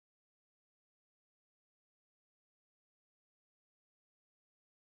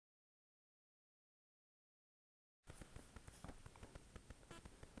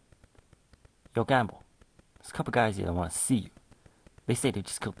Yo, Gamble, there's a couple guys here that want to see you. They say they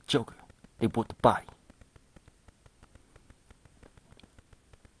just killed the Joker. They brought the body.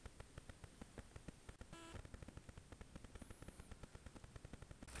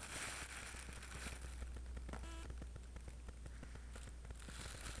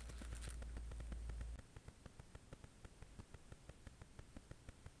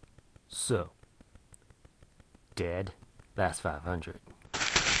 So, dead? That's 500.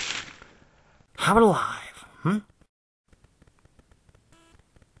 How about alive? You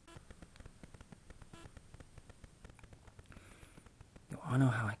wanna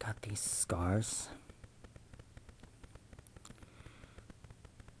know how I got these scars?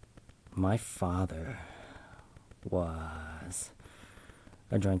 My father was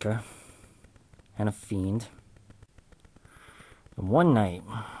a drinker and a fiend. And one night,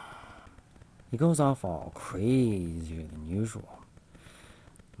 he goes off all crazier than usual.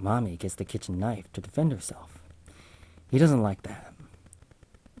 Mommy gets the kitchen knife to defend herself. He doesn't like that.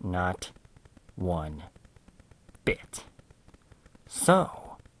 Not one bit.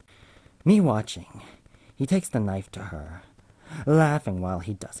 So, me watching, he takes the knife to her, laughing while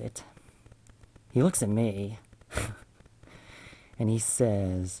he does it. He looks at me, and he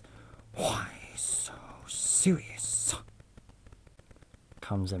says, "Why so serious?"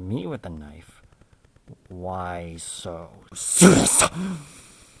 Comes at me with the knife. "Why so serious?"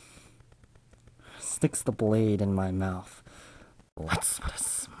 Sticks the blade in my mouth. Let's put a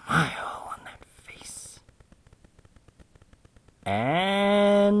smile on that face.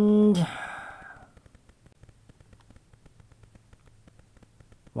 And...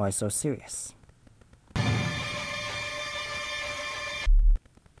 why so serious?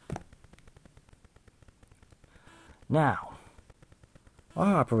 Now,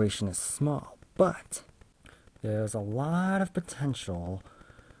 our operation is small, but there's a lot of potential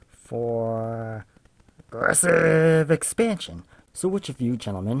for aggressive expansion. So which of you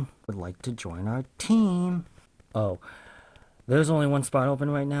gentlemen would like to join our team? Oh, there's only one spot open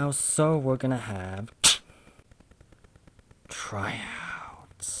right now, so we're gonna have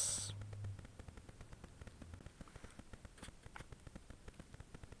tryouts.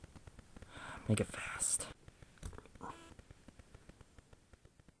 Make it fast.